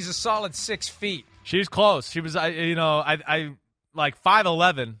like she's a solid 6 feet. She's close. She was, I like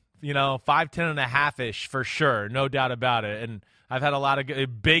 5'11", 5'10 and a half-ish for sure, no doubt about it. And I've had a lot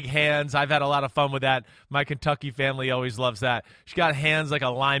of big hands. I've had a lot of fun with that. My Kentucky family always loves that. She got hands like a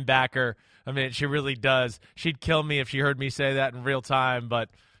linebacker. I mean, she really does. She'd kill me if she heard me say that in real time, but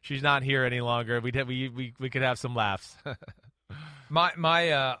she's not here any longer. We could have some laughs.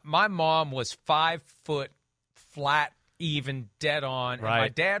 My mom was 5 foot flat even, dead on. And my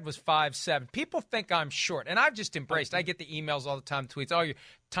dad was 5'7". People think I'm short, and I've just embraced. I get the emails all the time, tweets. Oh, you're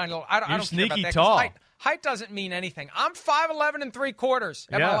tiny little. I don't sneaky care about that, tall. Height doesn't mean anything. I'm 5'11 3/4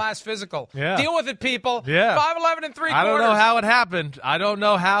 at my last physical. Yeah. Deal with it, people. Yeah. 5'11 3/4. I don't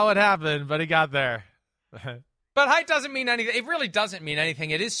know how it happened, but he got there. But height doesn't mean anything. It really doesn't mean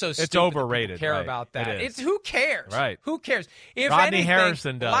anything. It is so stupid. It's overrated. That people care about that. It is. Who cares? Right. Who cares? If Rodney anything,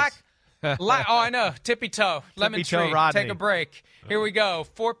 Harrison does. Oh, I know. Tippy toe. Lemon Tippy toe tree. Rodney. Take a break. Here we go.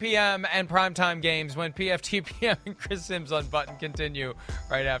 4 p.m. and primetime games when PFTPM and Chris Sims Unbuttoned continue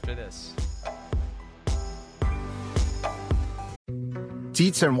right after this.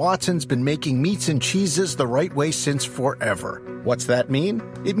 Dietz and Watson's been making meats and cheeses the right way since forever. What's that mean?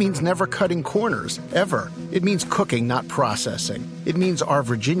 It means never cutting corners, ever. It means cooking, not processing. It means our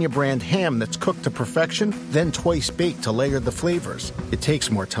Virginia brand ham that's cooked to perfection, then twice baked to layer the flavors. It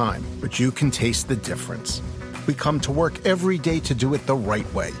takes more time, but you can taste the difference. We come to work every day to do it the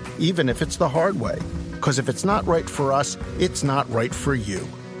right way, even if it's the hard way. Because if it's not right for us, it's not right for you.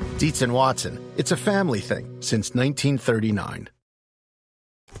 Dietz and Watson, it's a family thing since 1939.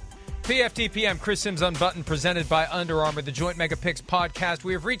 PFTPM, Chris Sims Unbuttoned, presented by Under Armour, the Joint Mega Picks podcast.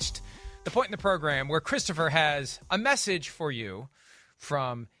 We have reached the point in the program where Christopher has a message for you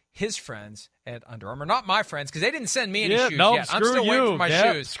from his friends at Under Armour. Not my friends, because they didn't send me any shoes yet. I'm still waiting for my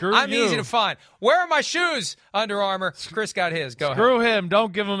shoes. I'm easy to find. Where are my shoes, Under Armour? Chris got his. Go ahead. Screw him.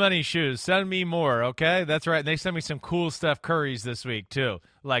 Don't give him any shoes. Send me more, okay? That's right. And they sent me some cool Steph Currys this week, too.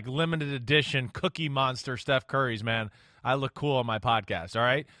 Like limited edition Cookie Monster Steph Currys, man. I look cool on my podcast, all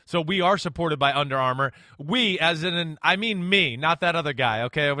right? So we are supported by Under Armour. We, as in, I mean me, not that other guy,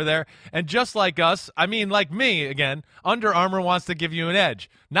 okay, over there. And just like us, I mean like me, again, Under Armour wants to give you an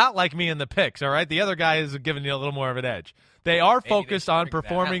edge. Not like me in the picks, all right? The other guy is giving you a little more of an edge. They are focused on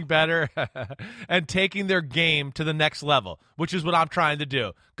performing better and taking their game to the next level, which is what I'm trying to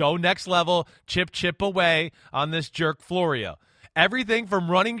do. Go next level, chip away on this jerk Florio. Everything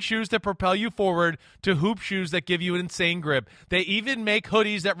from running shoes that propel you forward to hoop shoes that give you an insane grip. They even make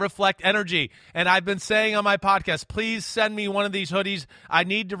hoodies that reflect energy. And I've been saying on my podcast, please send me one of these hoodies. I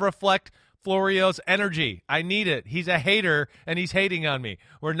need to reflect Florio's energy. I need it. He's a hater, and he's hating on me.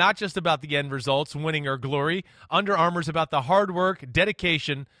 We're not just about the end results, winning or glory. Under Armour's about the hard work,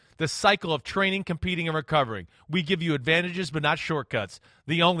 dedication, the cycle of training, competing, and recovering. We give you advantages, but not shortcuts.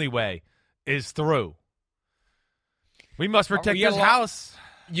 The only way is through. We must protect this house.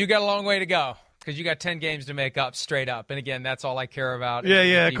 You got a long way to go because you got 10 games to make up straight up. And, again, that's all I care about.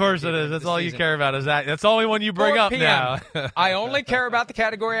 Yeah, of course it is. That's all you care about is that. That's the only one you bring up now. I only care about the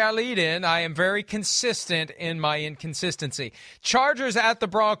category I lead in. I am very consistent in my inconsistency. Chargers at the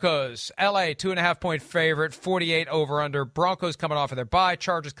Broncos. L.A., 2.5-point favorite, 48 over-under. Broncos coming off of their bye.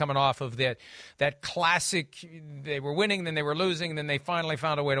 Chargers coming off of that classic, they were winning, then they were losing, then they finally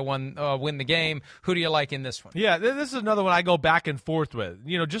found a way to win the game. Who do you like in this one? Yeah, this is another one I go back and forth with.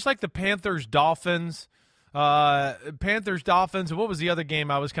 You know, just like the Panthers-Dolphins, and what was the other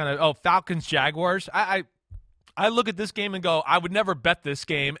game I was Falcons-Jaguars. I look at this game and go, I would never bet this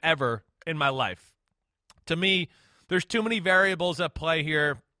game ever in my life. To me, there's too many variables at play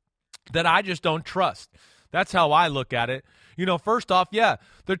here that I just don't trust. That's how I look at it. You know, first off, the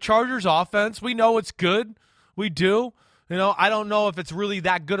Chargers offense, we know it's good. We do. You know, I don't know if it's really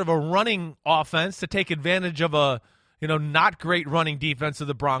that good of a running offense to take advantage of a, not great running defense of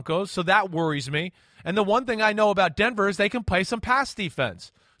the Broncos. So that worries me. And the one thing I know about Denver is they can play some pass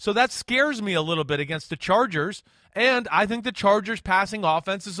defense. So that scares me a little bit against the Chargers. And I think the Chargers passing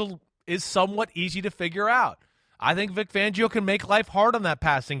offense is somewhat easy to figure out. I think Vic Fangio can make life hard on that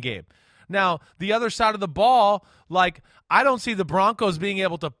passing game. Now, the other side of the ball, I don't see the Broncos being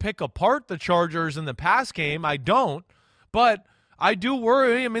able to pick apart the Chargers in the pass game. I don't. But I do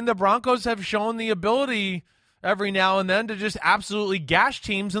worry. I mean, the Broncos have shown the ability every now and then to just absolutely gash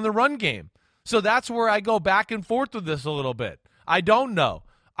teams in the run game. So that's where I go back and forth with this a little bit. I don't know.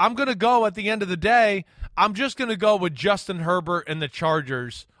 I'm going to go at the end of the day, I'm just going to go with Justin Herbert and the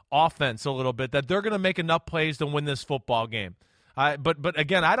Chargers offense a little bit, that they're going to make enough plays to win this football game. But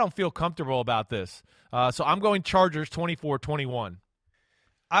again, I don't feel comfortable about this. So I'm going Chargers 24-21.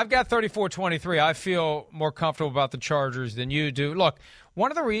 I've got 34-23. I feel more comfortable about the Chargers than you do. Look,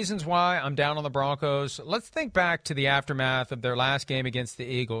 one of the reasons why I'm down on the Broncos, let's think back to the aftermath of their last game against the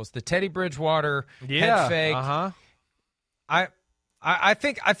Eagles. The Teddy Bridgewater head fake. I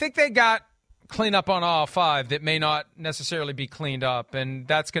think they got clean up on all five that may not necessarily be cleaned up, and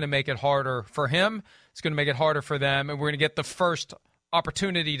that's going to make it harder for him. It's going to make it harder for them, and we're going to get the first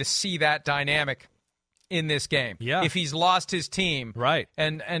opportunity to see that dynamic in this game. Yeah. If he's lost his team. Right.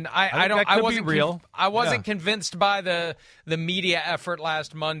 And I wasn't real. I wasn't Yeah. convinced by the media effort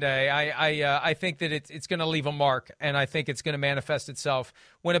last Monday. I think that it's going to leave a mark, and I think it's going to manifest itself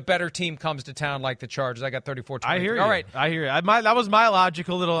when a better team comes to town like the Chargers. I got 34-20. I hear you. All right. I hear you. That was my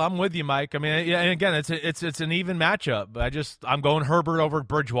logical little. I'm with you, Mike. I mean, yeah, and again, it's an even matchup. I'm going Herbert over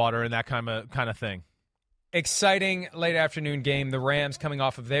Bridgewater and that kind of thing. Exciting late afternoon game. The Rams coming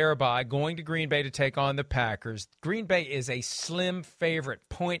off of their bye, going to Green Bay to take on the Packers. Green Bay is a slim favorite,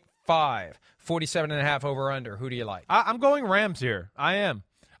 0.5, 47.5 over under. Who do you like? I'm going Rams here. I am.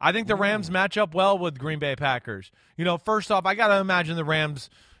 I think the Rams match up well with Green Bay Packers. First off, I got to imagine the Rams,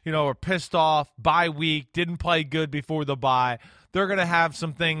 are pissed off, bye week, didn't play good before the bye. They're going to have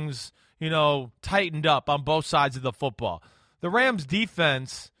some things, tightened up on both sides of the football. The Rams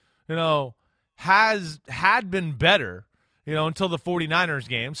defense, had been better, until the 49ers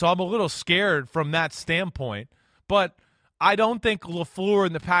game. So I'm a little scared from that standpoint. But I don't think LaFleur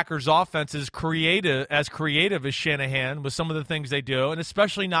and the Packers offense is creative as Shanahan with some of the things they do, and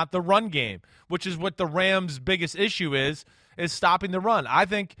especially not the run game, which is what the Rams' biggest issue is stopping the run. I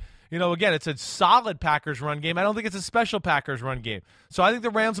think, again, it's a solid Packers run game. I don't think it's a special Packers run game. So I think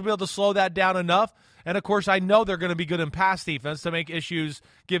the Rams will be able to slow that down enough. And, of course, I know they're going to be good in pass defense to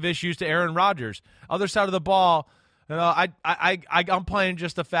give issues to Aaron Rodgers. Other side of the ball, I'm playing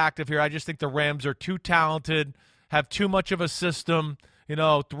just the fact of here. I just think the Rams are too talented, have too much of a system,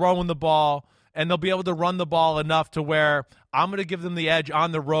 throwing the ball, and they'll be able to run the ball enough to where I'm going to give them the edge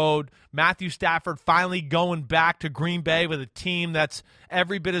on the road. Matthew Stafford finally going back to Green Bay with a team that's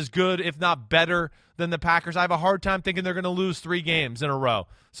every bit as good, if not better, than the Packers. I have a hard time thinking they're going to lose 3 games in a row.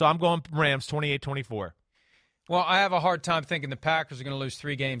 So I'm going Rams 28-24. Well, I have a hard time thinking the Packers are going to lose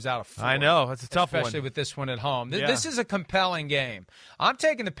 3 games out of 4. I know. That's a tough one. Especially with this one at home. Yeah. This is a compelling game. I'm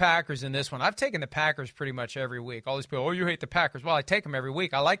taking the Packers in this one. I've taken the Packers pretty much every week. All these people, you hate the Packers. Well, I take them every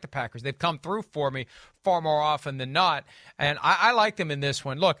week. I like the Packers. They've come through for me far more often than not, and I like them in this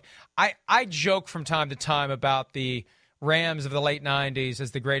one. Look, I joke from time to time about the Rams of the late 90s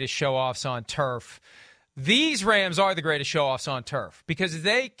as the greatest show-offs on turf. These Rams are the greatest show-offs on turf because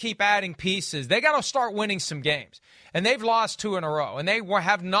they keep adding pieces. They got to start winning some games. And they've lost 2 in a row, and they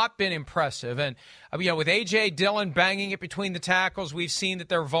have not been impressive. And, with A.J. Dillon banging it between the tackles, we've seen that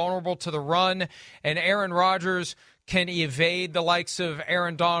they're vulnerable to the run, and Aaron Rodgers can evade the likes of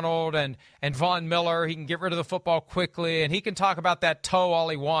Aaron Donald and Von Miller. He can get rid of the football quickly, and he can talk about that toe all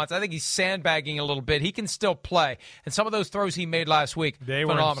he wants. I think he's sandbagging a little bit. He can still play. And some of those throws he made last week, they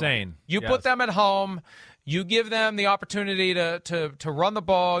phenomenal. were insane. You put them at home. You give them the opportunity to run the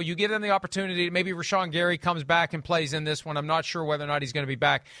ball. You give them the opportunity. Maybe Rashawn Gary comes back and plays in this one. I'm not sure whether or not he's going to be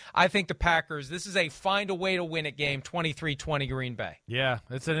back. I think the Packers, this is a find a way to win it game, 23-20 Green Bay. Yeah,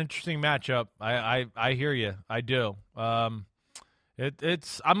 it's an interesting matchup. I hear you. I do. I'm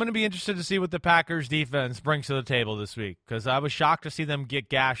going to be interested to see what the Packers defense brings to the table this week because I was shocked to see them get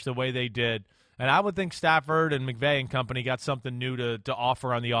gashed the way they did. And I would think Stafford and McVay and company got something new to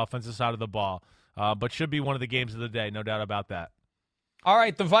offer on the offensive side of the ball. But should be one of the games of the day, no doubt about that. All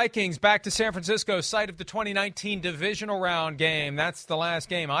right, the Vikings back to San Francisco, site of the 2019 divisional round game. That's the last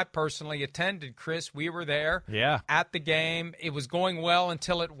game I personally attended, Chris. We were there at the game. It was going well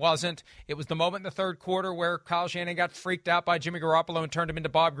until it wasn't. It was the moment in the third quarter where Kyle Shanahan got freaked out by Jimmy Garoppolo and turned him into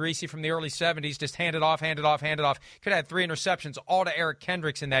Bob Greasy from the early 70s, just hand it off. Could have had 3 interceptions, all to Eric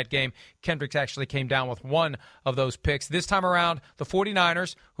Kendricks in that game. Kendricks actually came down with 1 of those picks. This time around, the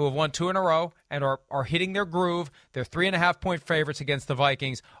 49ers, who have won 2 in a row and are hitting their groove, they're 3.5-point favorites against the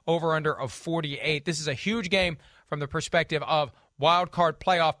Vikings, over-under of 48. This is a huge game from the perspective of wild card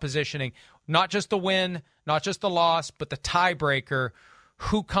playoff positioning. Not just the win, not just the loss, but the tiebreaker.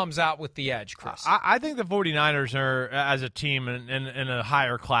 Who comes out with the edge, Chris? I think the 49ers are, as a team, in a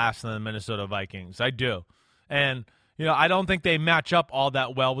higher class than the Minnesota Vikings. I do. And, I don't think they match up all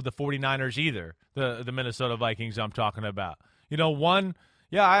that well with the 49ers either, the Minnesota Vikings I'm talking about.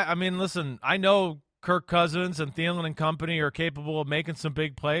 I mean, listen, I know Kirk Cousins and Thielen and company are capable of making some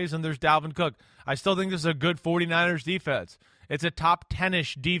big plays, and there's Dalvin Cook. I still think this is a good 49ers defense. It's a top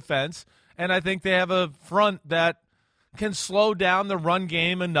 10-ish defense, and I think they have a front that can slow down the run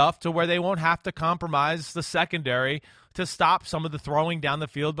game enough to where they won't have to compromise the secondary to stop some of the throwing down the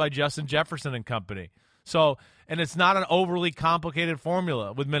field by Justin Jefferson and company. So, and it's not an overly complicated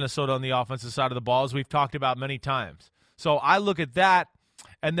formula with Minnesota on the offensive side of the ball, as we've talked about many times. So I look at that,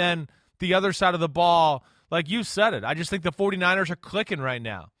 and then the other side of the ball, like you said it, I just think the 49ers are clicking right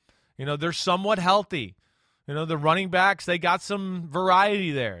now. They're somewhat healthy. The running backs, they got some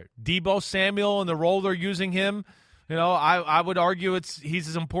variety there. Deebo Samuel and the role they're using him, You know, I would argue he's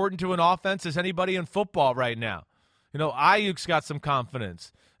as important to an offense as anybody in football right now. You know, Ayuk's got some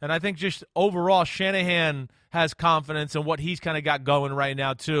confidence. And I think just overall, Shanahan has confidence in what he's kind of got going right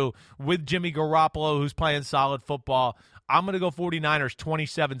now, too, with Jimmy Garoppolo, who's playing solid football. I'm going to go 49ers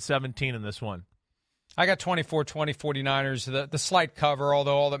 27-17 in this one. I got 24-20 49ers, the slight cover,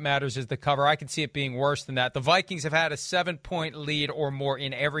 although all that matters is the cover. I can see it being worse than that. The Vikings have had a 7-point lead or more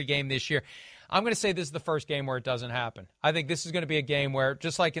in every game this year. I'm going to say this is the first game where it doesn't happen. I think this is going to be a game where,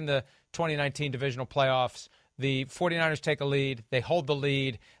 just like in the 2019 divisional playoffs, the 49ers take a lead. They hold the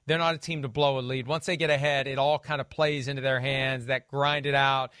lead. They're not a team to blow a lead. Once they get ahead, it all kind of plays into their hands, that grind it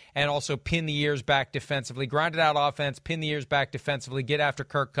out and also pin the ears back defensively. Grind it out offense, pin the ears back defensively, get after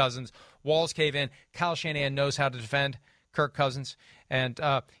Kirk Cousins. Walls cave in. Kyle Shanahan knows how to defend Kirk Cousins. And,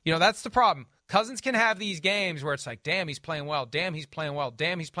 that's the problem. Cousins can have these games where it's like, damn, he's playing well. Damn, he's playing well.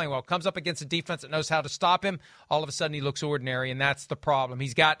 Damn, he's playing well. Comes up against a defense that knows how to stop him. All of a sudden he looks ordinary, and that's the problem.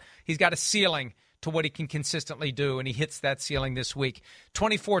 He's got a ceiling to what he can consistently do, and he hits that ceiling this week.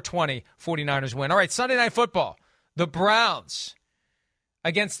 24-20, 49ers win. All right, Sunday Night Football. The Browns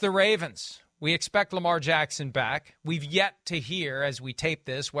against the Ravens. We expect Lamar Jackson back. We've yet to hear, as we tape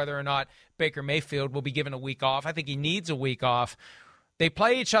this, whether or not Baker Mayfield will be given a week off. I think he needs a week off. They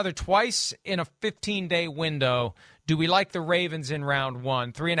play each other twice in a 15-day window. Do we like the Ravens in round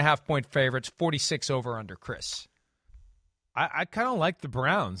one? 3.5-point favorites, 46 over/under, Chris. I kind of like the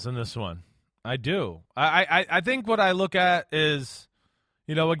Browns in this one. I do. I think what I look at is,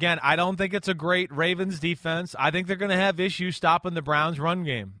 again, I don't think it's a great Ravens defense. I think they're going to have issues stopping the Browns' run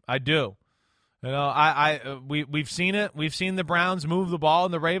game. I do. We've seen it. We've seen the Browns move the ball,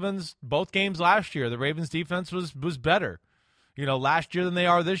 and the Ravens, both games last year, the Ravens defense was better, last year than they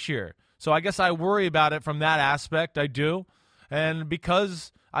are this year. So I guess I worry about it from that aspect. I do. And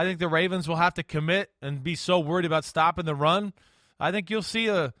because I think the Ravens will have to commit and be so worried about stopping the run, I think you'll see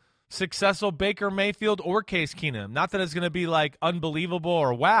a successful Baker Mayfield or Case Keenum. Not that it's going to be like unbelievable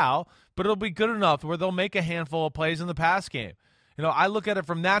or wow, but it'll be good enough where they'll make a handful of plays in the pass game. I look at it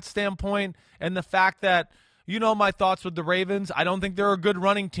from that standpoint, and the fact that, my thoughts with the Ravens, I don't think they're a good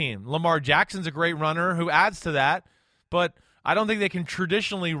running team. Lamar Jackson's a great runner who adds to that, but I don't think they can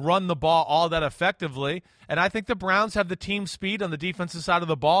traditionally run the ball all that effectively. And I think the Browns have the team speed on the defensive side of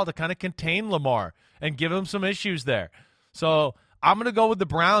the ball to kind of contain Lamar and give him some issues there. So I'm going to go with the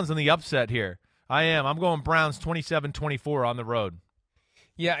Browns in the upset here. I am. I'm going Browns 27-24 on the road.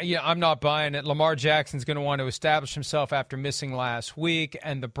 Yeah, I'm not buying it. Lamar Jackson's going to want to establish himself after missing last week,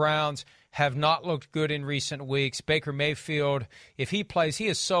 and the Browns have not looked good in recent weeks. Baker Mayfield, if he plays, he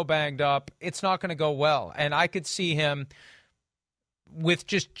is so banged up, it's not going to go well. And I could see him with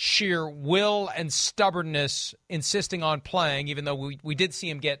just sheer will and stubbornness insisting on playing, even though we did see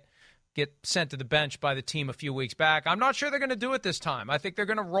him get sent to the bench by the team a few weeks back. I'm not sure they're going to do it this time. I think they're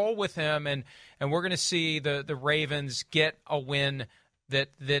going to roll with him, and we're going to see the Ravens get a win that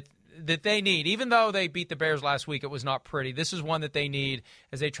they need. Even though they beat the Bears last week, it was not pretty. This is one that they need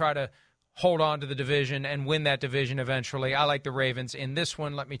as they try to hold on to the division and win that division eventually. I like the Ravens in this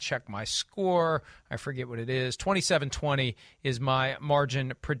one. Let me check my score. I forget what it is. 27-20 is my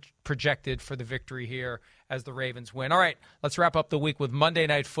margin projected for the victory here as the Ravens win. All right, let's wrap up the week with Monday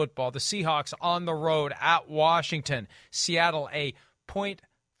Night Football. The Seahawks on the road at Washington. Seattle, a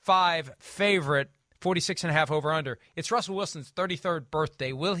 0.5 favorite. 46.5 over/under. It's Russell Wilson's 33rd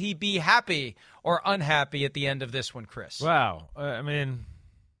birthday. Will he be happy or unhappy at the end of this one, Chris? Wow.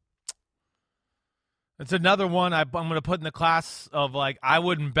 It's another one I'm going to put in the class of, I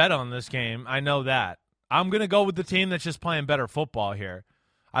wouldn't bet on this game. I know that. I'm going to go with the team that's just playing better football here.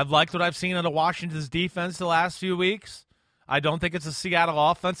 I've liked what I've seen out of Washington's defense the last few weeks. I don't think it's a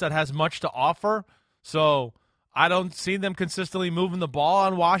Seattle offense that has much to offer. So I don't see them consistently moving the ball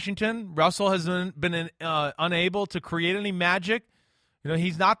on Washington. Russell has been unable to create any magic.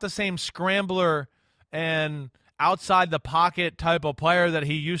 He's not the same scrambler and outside the pocket type of player that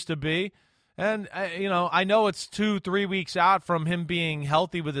he used to be. And, I know it's 2-3 weeks out from him being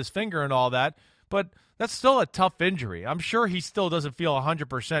healthy with his finger and all that, but that's still a tough injury. I'm sure he still doesn't feel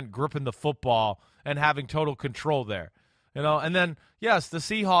 100% gripping the football and having total control there. And then, yes, the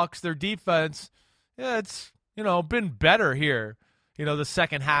Seahawks, their defense, it's been better here, the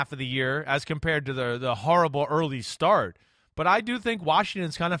second half of the year as compared to the horrible early start. But I do think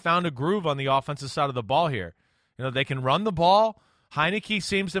Washington's kind of found a groove on the offensive side of the ball here. They can run the ball. Heineke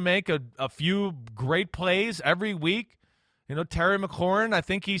seems to make a few great plays every week. Terry McLaurin, I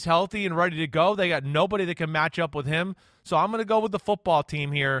think he's healthy and ready to go. They got nobody that can match up with him. So I'm going to go with the football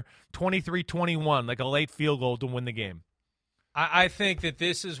team here, 23-21, like a late field goal to win the game. I think that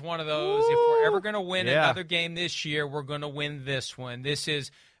this is one of those, if we're ever going to win another game this year, we're going to win this one. This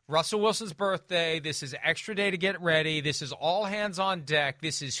is Russell Wilson's birthday. This is extra day to get ready. This is all hands on deck.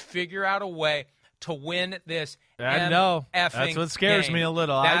 This is figure out a way to win this. I know. That's what scares me a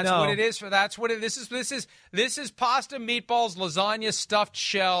little. That's I know. what it is. This is pasta, meatballs, lasagna, stuffed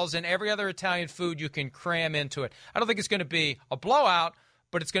shells, and every other Italian food you can cram into it. I don't think it's going to be a blowout,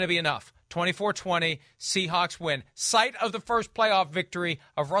 but it's going to be enough. 24-20, Seahawks win. Site of the first playoff victory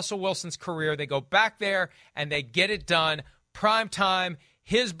of Russell Wilson's career. They go back there and they get it done. Prime time,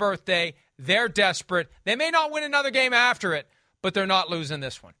 his birthday. They're desperate. They may not win another game after it, but they're not losing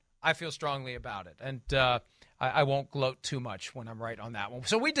this one. I feel strongly about it, and I won't gloat too much when I'm right on that one.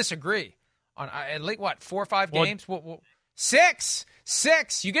 So we disagree on at least, 4 or 5 games? Six.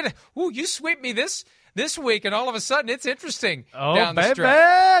 You get you sweep me this week, and all of a sudden it's interesting down the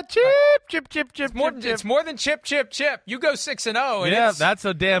stretch. It's more than chip. You go 6-0. Yeah, that's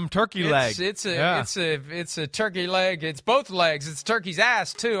a damn turkey leg. It's a turkey leg. It's both legs. It's turkey's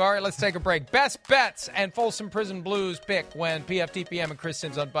ass too. All right, let's take a break. Best bets and Folsom Prison Blues pick when PFTPM and Chris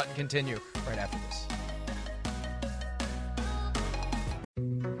Sims Unbuttoned continue right after this.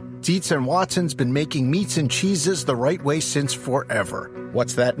 Dietz & Watson's been making meats and cheeses the right way since forever.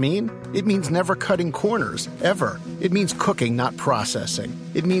 What's that mean? It means never cutting corners, ever. It means cooking, not processing.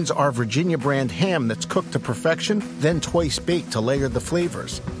 It means our Virginia brand ham that's cooked to perfection, then twice baked to layer the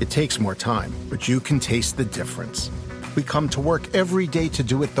flavors. It takes more time, but you can taste the difference. We come to work every day to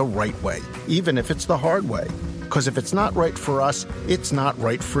do it the right way, even if it's the hard way. Because if it's not right for us, it's not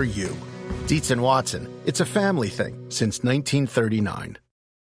right for you. Dietz & Watson, it's a family thing since 1939.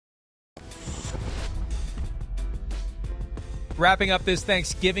 Wrapping up this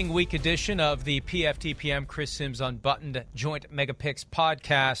Thanksgiving week edition of the PFTPM Chris Sims Unbuttoned Joint Mega Picks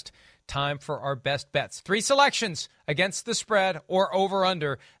podcast. Time for our best bets. 3 selections against the spread or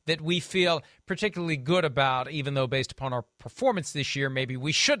over-under that we feel particularly good about, even though based upon our performance this year, maybe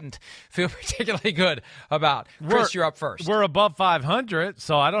we shouldn't feel particularly good about. Chris, you're up first. We're above 500,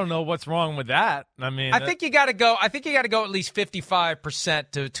 so I don't know what's wrong with that. I mean, I think you got to go at least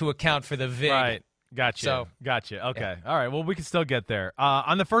 55% to account for the VIG. Right. Gotcha. Okay. Yeah. All right. Well, we can still get there.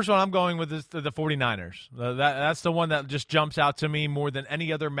 On the first one, I'm going with the 49ers. That's the one that just jumps out to me more than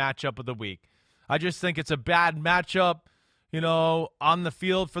any other matchup of the week. I just think it's a bad matchup, on the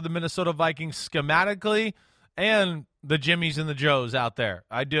field for the Minnesota Vikings schematically and the Jimmies and the Joes out there.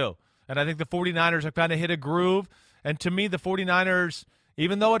 I do. And I think the 49ers have kind of hit a groove. And to me, the 49ers,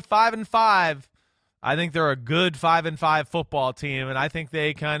 even though at 5-5, I think they're a good 5-5 football team, and I think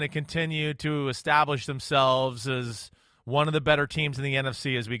they kind of continue to establish themselves as one of the better teams in the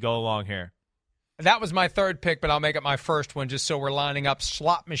NFC as we go along here. That was my third pick, but I'll make it my first one just so we're lining up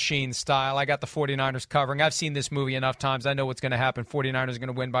slot machine style. I got the 49ers covering. I've seen this movie enough times. I know what's going to happen. 49ers are going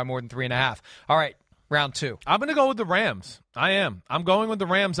to win by more than 3.5. All right, round 2. I'm going to go with the Rams. I am. I'm going with the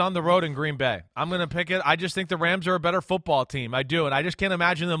Rams on the road in Green Bay. I'm going to pick it. I just think the Rams are a better football team. I do, and I just can't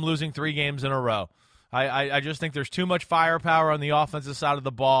imagine them losing 3 games in a row. I just think there's too much firepower on the offensive side of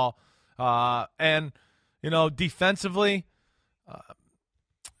the ball. And, defensively,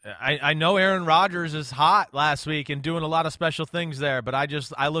 I know Aaron Rodgers is hot last week and doing a lot of special things there, but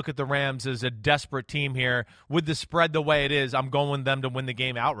I look at the Rams as a desperate team here. With the spread the way it is, I'm going with them to win the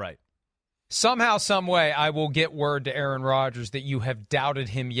game outright. Somehow, some way, I will get word to Aaron Rodgers that you have doubted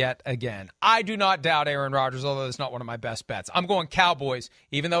him yet again. I do not doubt Aaron Rodgers, although it's not one of my best bets. I'm going Cowboys.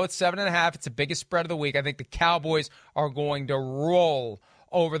 Even though it's 7.5, it's the biggest spread of the week. I think the Cowboys are going to roll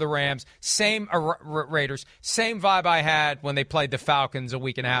over the Rams. Same Raiders. Same vibe I had when they played the Falcons a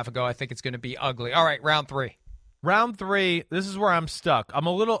week and a half ago. I think it's going to be ugly. All right, round 3. Round 3, this is where I'm stuck.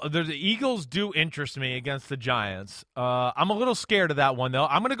 The Eagles do interest me against the Giants. I'm a little scared of that one, though.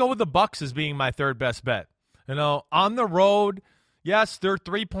 I'm going to go with the Bucs as being my third best bet. On the road, yes, they're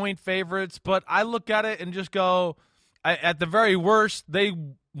 3-point favorites, but I look at it and just go, at the very worst, they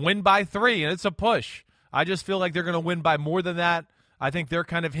win by 3, and it's a push. I just feel like they're going to win by more than that. I think they're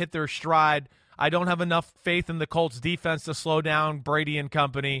kind of hit their stride. I don't have enough faith in the Colts defense to slow down Brady and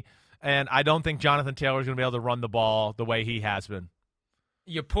company. And I don't think Jonathan Taylor is going to be able to run the ball the way he has been.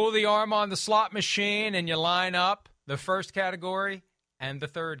 You pull the arm on the slot machine and you line up the first category and the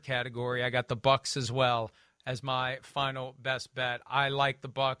third category. I got the Bucs as well as my final best bet. I like the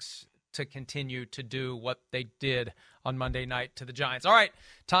Bucs to continue to do what they did on Monday night to the Giants. All right,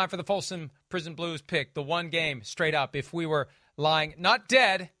 time for the Folsom Prison Blues pick. The one game straight up. If we were lying, not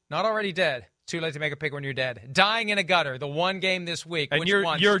dead, not already dead. Too late to make a pick when you're dead. Dying in a gutter. The one game this week. And which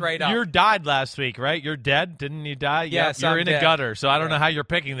one straight up? You died last week, right? You're dead. Didn't you die? Yes, you're I'm in dead. A gutter. So I don't know how you're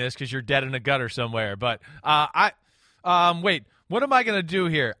picking this because you're dead in a gutter somewhere. But Wait, what am I going to do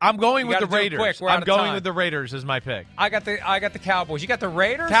here? I'm going with the Raiders. Quick. We're out I'm of going time. with the Raiders as my pick. I got the Cowboys. You got the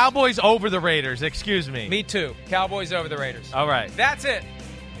Raiders? Cowboys over the Raiders. Excuse me. Me too. Cowboys over the Raiders. All right. That's it.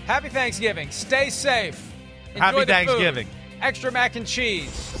 Happy Thanksgiving. Stay safe. Enjoy Happy the Thanksgiving. food. Extra mac and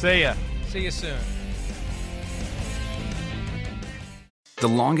cheese. See ya. See you soon. The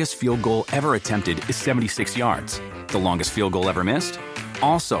longest field goal ever attempted is 76 yards. The longest field goal ever missed?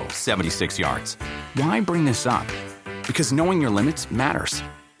 Also 76 yards. Why bring this up? Because knowing your limits matters,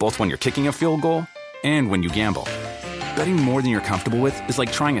 both when you're kicking a field goal and when you gamble. Betting more than you're comfortable with is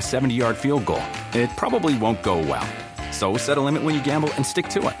like trying a 70-yard field goal. It probably won't go well. So set a limit when you gamble and stick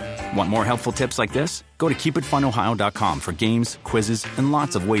to it. Want more helpful tips like this? Go to keepitfunohio.com for games, quizzes, and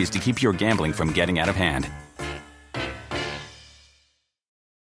lots of ways to keep your gambling from getting out of hand.